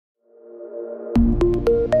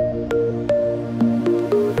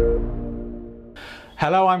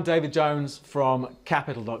Hello, I'm David Jones from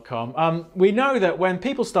Capital.com. We know that when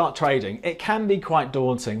people start trading, it can be quite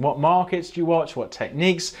daunting. What markets do you watch? What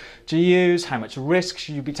techniques do you use? How much risk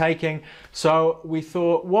should you be taking? So we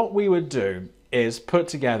thought what we would do is put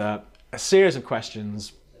together a series of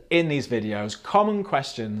questions in these videos, common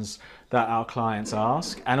questions that our clients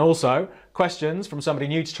ask, and also questions from somebody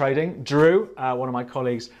new to trading, Drew, one of my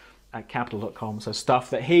colleagues at Capital.com, so stuff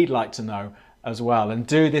that he'd like to know as well, and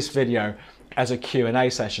do this video as a Q&A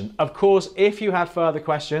session. Of course, if you have further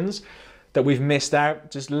questions that we've missed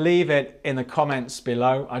out, just leave it in the comments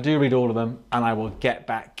below. I do read all of them and I will get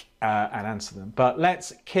back and answer them. But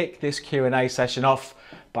let's kick this Q&A session off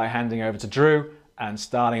by handing over to Drew and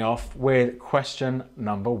starting off with question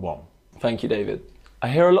number 1. Thank you, David. I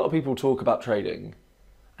hear a lot of people talk about trading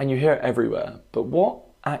and you hear it everywhere, but what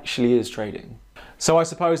actually is trading? So I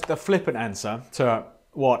suppose the flippant answer to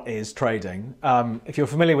what is trading, if you're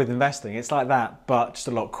familiar with investing, it's like that, but just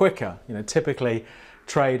a lot quicker. You know, typically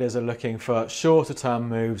traders are looking for shorter term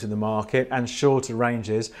moves in the market and shorter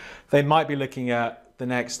ranges. They might be looking at the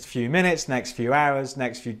next few minutes, next few hours,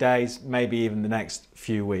 next few days, maybe even the next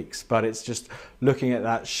few weeks, but it's just looking at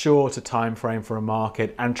that shorter time frame for a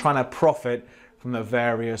market and trying to profit from the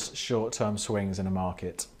various short-term swings in a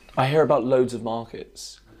market. I hear about loads of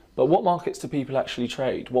markets, but what markets do people actually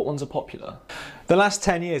trade? What ones are popular? The last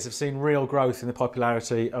 10 years have seen real growth in the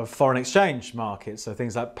popularity of foreign exchange markets. So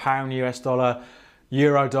things like pound, US dollar,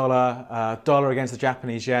 euro dollar, dollar against the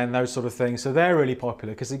Japanese yen, those sort of things. So they're really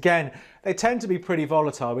popular because, again, they tend to be pretty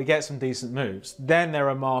volatile. We get some decent moves. Then there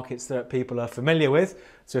are markets that people are familiar with.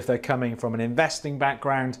 So if they're coming from an investing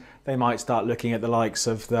background, they might start looking at the likes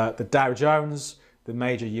of the Dow Jones, the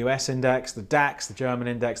major US index, the DAX, the German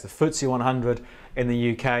index, the FTSE 100 in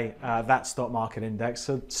the UK, that stock market index.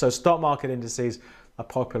 So stock market indices are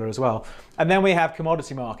popular as well. And then we have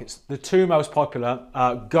commodity markets. The two most popular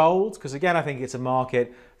are gold, because again, I think it's a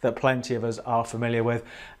market that plenty of us are familiar with,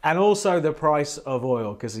 and also the price of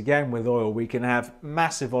oil, because again, with oil, we can have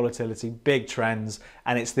massive volatility, big trends,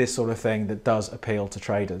 and it's this sort of thing that does appeal to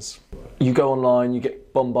traders. You go online, you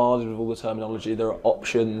get bombarded with all the terminology. There are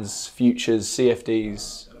options, futures,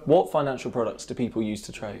 CFDs. What financial products do people use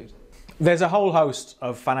to trade? There's a whole host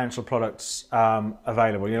of financial products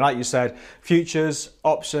available. You know, like you said, futures,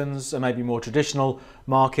 options, and maybe more traditional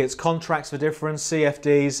markets, contracts for difference,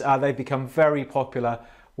 CFDs, they've become very popular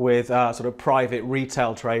with sort of private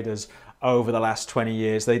retail traders over the last 20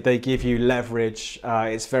 years. They give you leverage.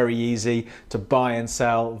 It's very easy to buy and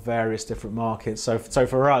sell various different markets. So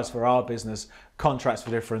for us, for our business, contracts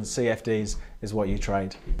for difference, CFDs is what you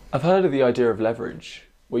trade. I've heard of the idea of leverage,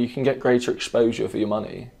 where you can get greater exposure for your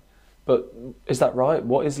money. But is that right?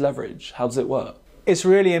 What is leverage? How does it work? It's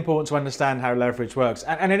really important to understand how leverage works.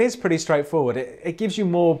 And it is pretty straightforward. It gives you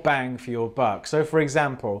more bang for your buck. So for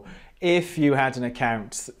example, if you had an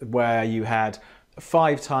account where you had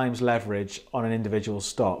 5 times leverage on an individual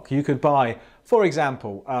stock, you could buy, for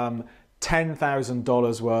example,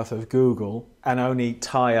 $10,000 worth of Google and only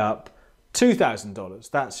tie up $2,000.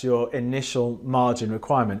 That's your initial margin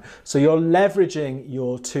requirement. So you're leveraging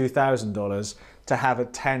your $2,000 to have a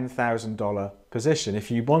 $10,000 position. If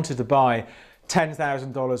you wanted to buy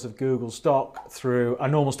 $10,000 of Google stock through a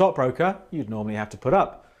normal stockbroker, you'd normally have to put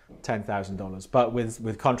up $10,000. But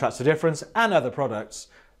with contracts for difference and other products,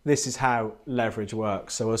 this is how leverage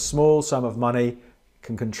works. So a small sum of money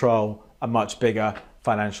can control a much bigger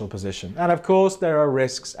financial position. And of course, there are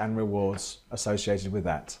risks and rewards associated with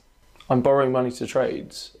that. I'm borrowing money to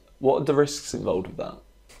trade. What are the risks involved with that?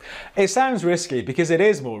 It sounds risky because it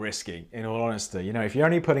is more risky, in all honesty. You know, if you're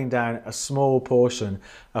only putting down a small portion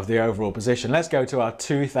of the overall position, let's go to our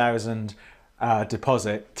 2,000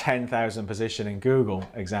 deposit, 10,000 position in Google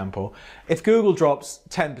example. If Google drops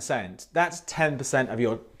 10%, that's 10% of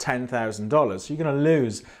your $10,000. You're going to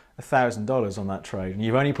lose $1,000 on that trade, and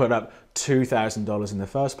you've only put up $2,000 in the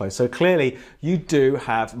first place. So clearly you do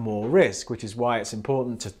have more risk, which is why it's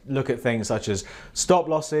important to look at things such as stop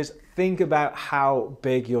losses. Think about how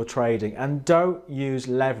big you're trading, and don't use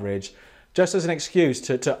leverage just as an excuse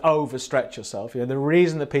to overstretch yourself. You know, the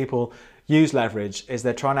reason that people use leverage is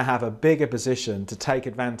they're trying to have a bigger position to take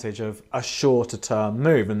advantage of a shorter term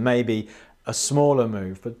move and maybe a smaller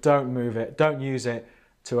move, but don't use it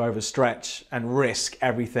to overstretch and risk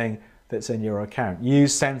everything that's in your account.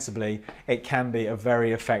 Used sensibly, it can be a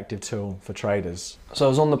very effective tool for traders. So I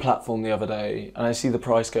was on the platform the other day and I see the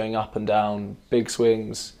price going up and down, big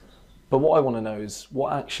swings. But what I want to know is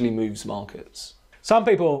what actually moves markets? Some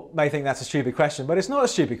people may think that's a stupid question, but it's not a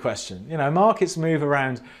stupid question. You know, markets move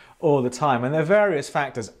around all the time. And there are various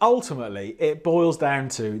factors. Ultimately, it boils down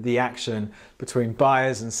to the action between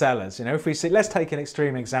buyers and sellers. You know, if we see, let's take an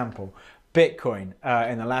extreme example. Bitcoin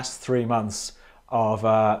in the last 3 months of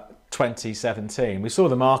 2017, we saw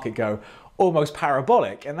the market go almost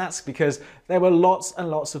parabolic, and that's because there were lots and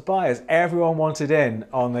lots of buyers. Everyone wanted in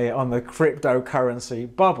on the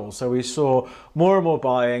cryptocurrency bubble, so we saw more and more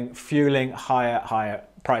buying, fueling higher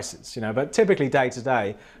prices. You know, but typically day to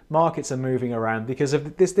day, markets are moving around because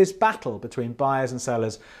of this battle between buyers and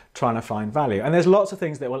sellers trying to find value. And there's lots of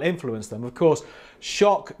things that will influence them. Of course,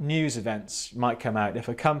 shock news events might come out. If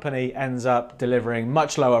a company ends up delivering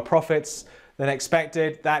much lower profits than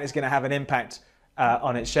expected, that is going to have an impact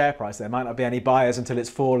on its share price. There might not be any buyers until it's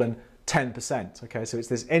fallen 10%. Okay, so it's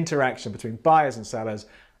this interaction between buyers and sellers,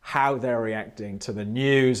 how they're reacting to the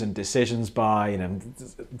news and decisions by, you know,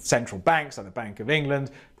 central banks like the Bank of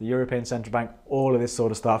England, the European Central Bank. All of this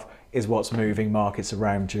sort of stuff is what's moving markets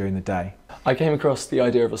around during the day. I came across the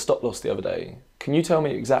idea of a stop loss the other day. Can you tell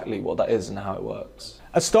me exactly what that is and how it works?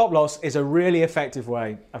 A stop loss is a really effective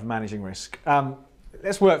way of managing risk.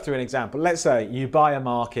 Let's work through an example. Let's say you buy a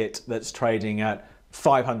market that's trading at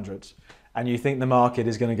 500 and you think the market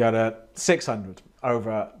is going to go to 600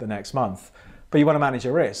 over the next month, but you want to manage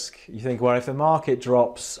your risk. You think, well, if the market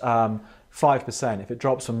drops 5%, if it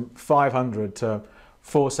drops from 500 to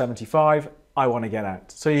 475, I want to get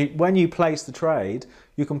out. So when you place the trade,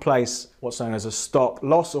 you can place what's known as a stop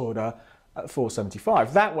loss order at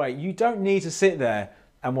 475. That way, you don't need to sit there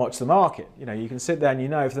and watch the market. You know, you can sit there and you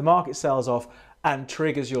know if the market sells off and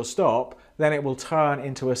triggers your stop, then it will turn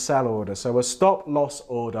into a sell order. So a stop loss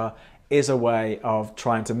order is a way of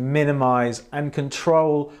trying to minimize and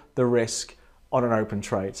control the risk on an open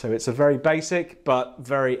trade. So it's a very basic but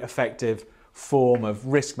very effective form of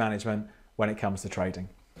risk management when it comes to trading.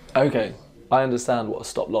 Okay, I understand what a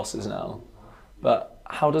stop loss is now, but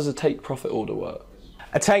how does a take profit order work?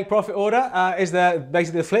 A take profit order is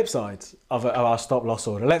basically the flip side of our stop loss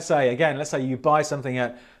order. Let's say you buy something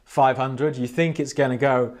at 500, you think it's going to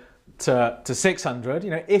go to 600. You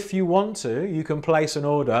know, if you want to, you can place an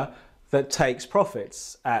order that takes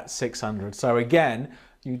profits at 600. So again,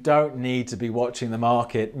 you don't need to be watching the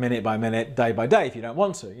market minute by minute, day by day if you don't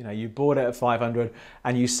want to. You know, you bought it at 500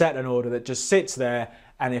 and you set an order that just sits there,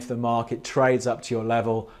 and if the market trades up to your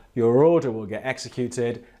level, your order will get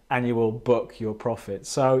executed and you will book your profit.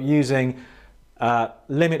 So using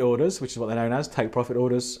limit orders, which is what they're known as, take profit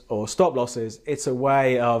orders, or stop losses, it's a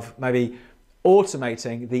way of maybe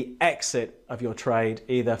automating the exit of your trade,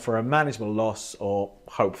 either for a manageable loss or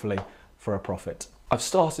hopefully for a profit. I've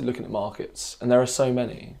started looking at markets and there are so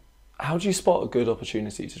many. How do you spot a good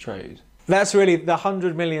opportunity to trade? That's really the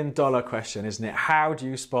 $100 million question, isn't it? How do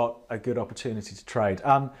you spot a good opportunity to trade?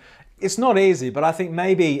 It's not easy, but I think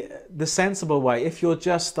maybe the sensible way, if you're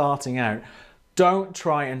just starting out, don't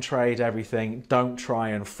try and trade everything. Don't try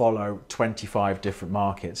and follow 25 different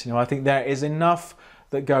markets. You know, I think there is enough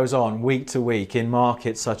that goes on week to week in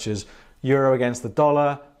markets such as euro against the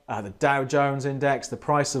dollar, the Dow Jones index, the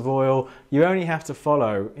price of oil. You only have to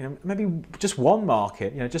follow, you know, maybe just one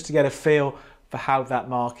market, you know, just to get a feel for how that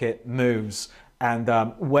market moves and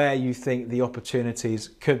where you think the opportunities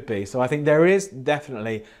could be. So I think there is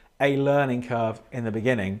definitely a learning curve in the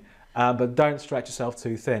beginning, but don't stretch yourself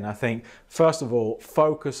too thin. I think, first of all,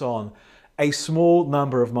 focus on a small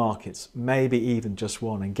number of markets, maybe even just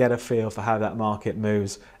one, and get a feel for how that market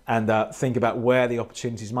moves, and think about where the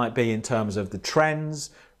opportunities might be in terms of the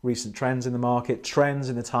trends, recent trends in the market, trends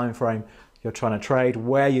in the time frame you're trying to trade,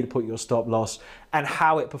 where you'd put your stop loss, and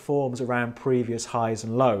how it performs around previous highs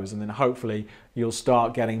and lows. And then hopefully you'll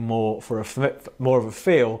start getting more of a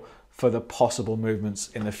feel for the possible movements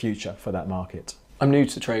in the future for that market. I'm new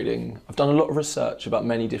to trading. I've done a lot of research about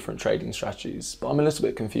many different trading strategies, but I'm a little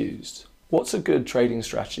bit confused. What's a good trading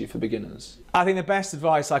strategy for beginners? I think the best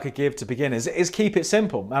advice I could give to beginners is keep it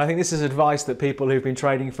simple. And I think this is advice that people who've been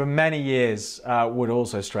trading for many years would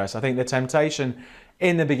also stress. I think the temptation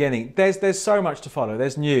in the beginning, there's so much to follow.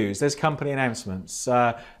 There's news, there's company announcements,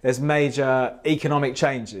 there's major economic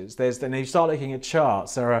changes. Then you start looking at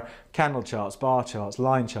charts. There are candle charts, bar charts,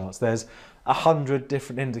 line charts. There's 100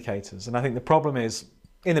 different indicators. And I think the problem is,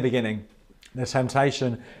 in the beginning, the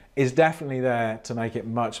temptation is definitely there to make it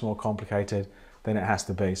much more complicated than it has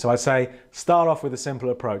to be. So I'd say start off with a simple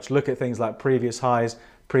approach. Look at things like previous highs,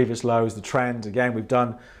 previous lows, the trend. Again, we've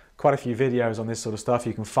done quite a few videos on this sort of stuff.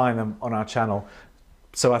 You can find them on our channel.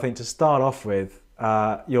 So I think to start off with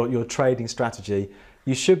your trading strategy,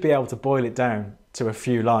 you should be able to boil it down to a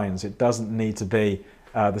few lines. It doesn't need to be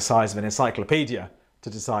the size of an encyclopedia to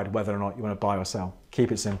decide whether or not you want to buy or sell.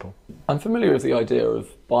 Keep it simple. I'm familiar with the idea of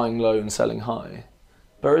buying low and selling high,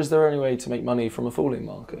 But is there any way to make money from a falling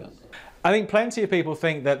market? I think plenty of people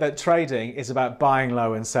think that trading is about buying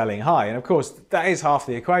low and selling high. And of course, that is half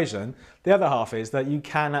the equation. The other half is that you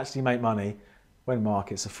can actually make money when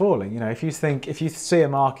markets are falling. You know, if you see a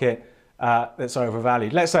market that's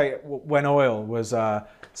overvalued, let's say when oil was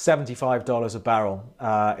 $75 a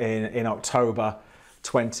barrel in October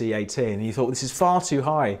 2018, and you thought this is far too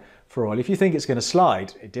high for oil. If you think it's going to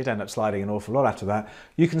slide, it did end up sliding an awful lot after that,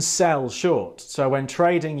 you can sell short. So when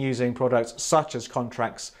trading using products such as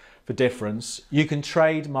contracts for difference, you can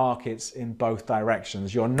trade markets in both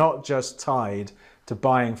directions. You're not just tied to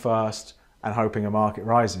buying first and hoping a market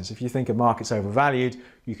rises. If you think a market's overvalued,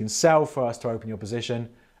 you can sell first to open your position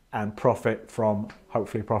and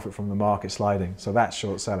hopefully profit from the market sliding. So that's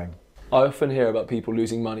short selling. I often hear about people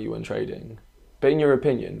losing money when trading. But in your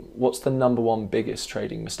opinion, what's the number one biggest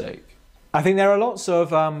trading mistake? I think there are lots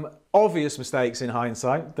of obvious mistakes in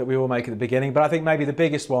hindsight that we all make at the beginning, but I think maybe the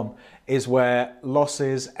biggest one is where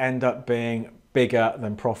losses end up being bigger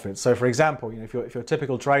than profits. So for example, you know, if you're a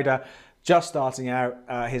typical trader just starting out,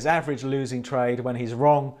 his average losing trade, when he's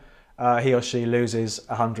wrong, he or she loses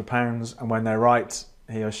 £100, and when they're right,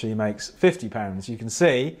 he or she makes £50. You can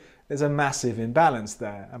see there's a massive imbalance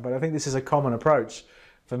there. But I think this is a common approach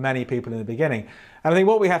for many people in the beginning. And I think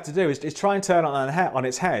what we have to do is try and turn it on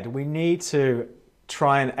its head. We need to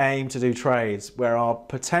try and aim to do trades where our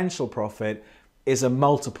potential profit is a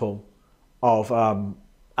multiple of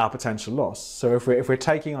our potential loss. So if we're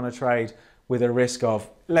taking on a trade with a risk of,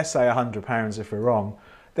 let's say £100 if we're wrong,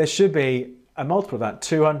 there should be a multiple of that,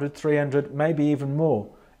 200, 300, maybe even more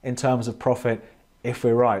in terms of profit if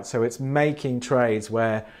we're right. So it's making trades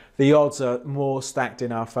where the odds are more stacked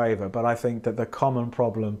in our favour. But I think that the common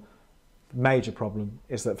problem, major problem,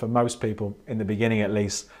 is that for most people, in the beginning at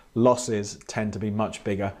least, losses tend to be much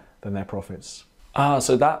bigger than their profits.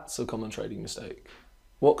 So that's a common trading mistake.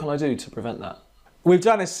 What can I do to prevent that? We've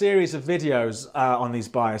done a series of videos on these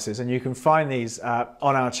biases, and you can find these on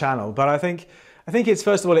our channel. But I think it's,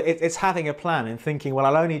 first of all, it's having a plan and thinking, well,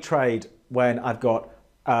 I'll only trade when I've got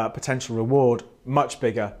potential reward much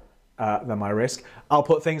bigger than my risk. I'll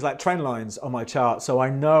put things like trend lines on my chart so I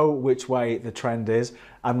know which way the trend is.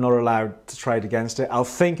 I'm not allowed to trade against it. I'll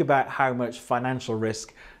think about how much financial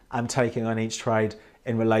risk I'm taking on each trade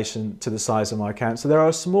in relation to the size of my account. So there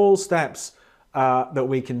are small steps that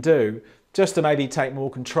we can do just to maybe take more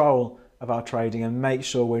control of our trading and make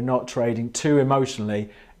sure we're not trading too emotionally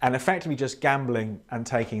and effectively just gambling and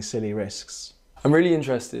taking silly risks. I'm really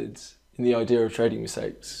interested in the idea of trading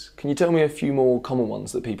mistakes. Can you tell me a few more common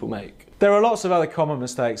ones that people make? There are lots of other common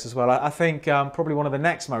mistakes as well. I think probably one of the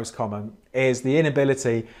next most common is the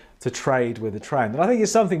inability to trade with a trend. And I think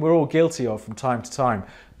it's something we're all guilty of from time to time.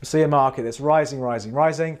 We see a market that's rising, rising,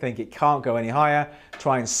 rising, think it can't go any higher,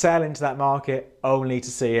 try and sell into that market only to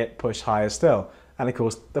see it push higher still. And of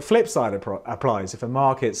course, the flip side applies. If a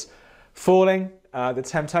market's falling, the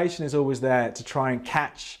temptation is always there to try and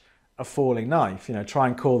catch a falling knife, you know, try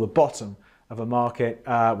and call the bottom of a market.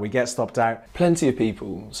 We get stopped out. Plenty of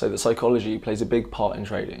people say that psychology plays a big part in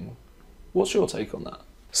trading. What's your take on that?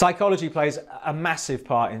 Psychology plays a massive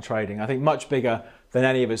part in trading. I think much bigger than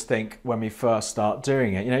any of us think when we first start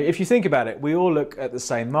doing it. You know, if you think about it, we all look at the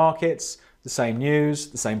same markets, the same news,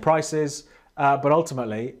 the same prices, but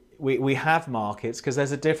ultimately we have markets because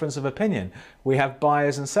there's a difference of opinion. We have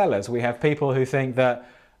buyers and sellers. We have people who think that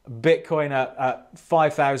Bitcoin at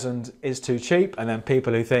 5,000 is too cheap, and then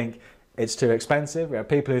people who think it's too expensive. We have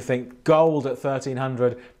people who think gold at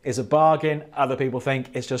 1,300 is a bargain. Other people think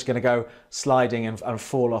it's just going to go sliding and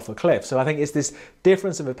fall off a cliff. So I think it's this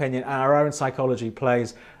difference of opinion, and our own psychology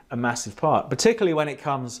plays a massive part, particularly when it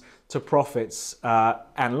comes to profits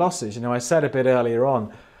and losses. You know, I said a bit earlier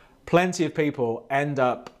on, plenty of people end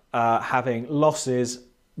up having losses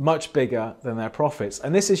much bigger than their profits.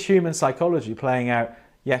 And this is human psychology playing out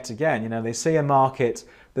yet again. You know, they see a market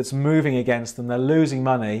that's moving against them, they're losing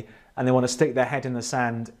money, and they want to stick their head in the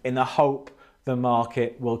sand in the hope the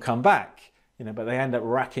market will come back. You know, but they end up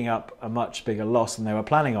racking up a much bigger loss than they were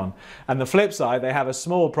planning on. And the flip side, they have a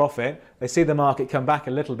small profit, they see the market come back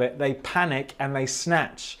a little bit, they panic and they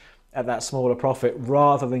snatch at that smaller profit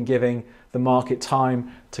rather than giving the market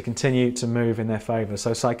time to continue to move in their favor.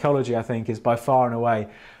 So psychology, I think, is by far and away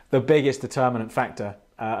the biggest determinant factor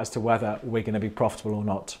as to whether we're going to be profitable or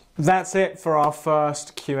not. That's it for our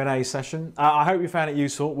first Q&A session. I hope you found it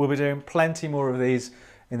useful. We'll be doing plenty more of these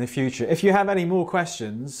in the future. If you have any more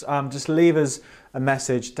questions, just leave us a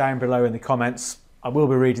message down below in the comments. I will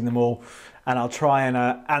be reading them all, and I'll try and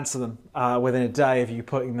answer them within a day of you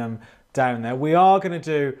putting them down there. We are going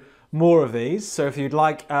to do more of these, so if you'd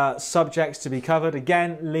like subjects to be covered,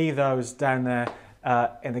 again, leave those down there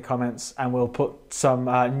in the comments, and we'll put some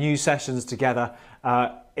new sessions together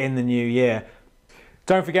in the new year.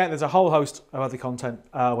 Don't forget, there's a whole host of other content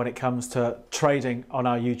when it comes to trading on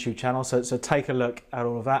our YouTube channel, so take a look at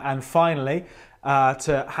all of that. And finally,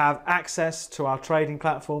 to have access to our trading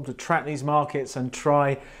platform, to track these markets and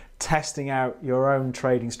try testing out your own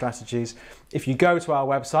trading strategies, if you go to our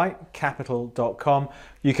website, capital.com,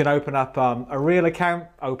 you can open up a real account,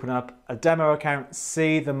 open up a demo account,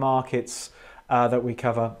 see the markets that we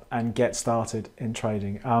cover, and get started in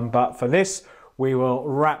trading. But for this, we will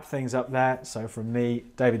wrap things up there. So from me,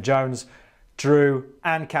 David Jones, Drew,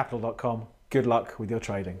 and Capital.com, good luck with your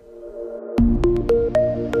trading.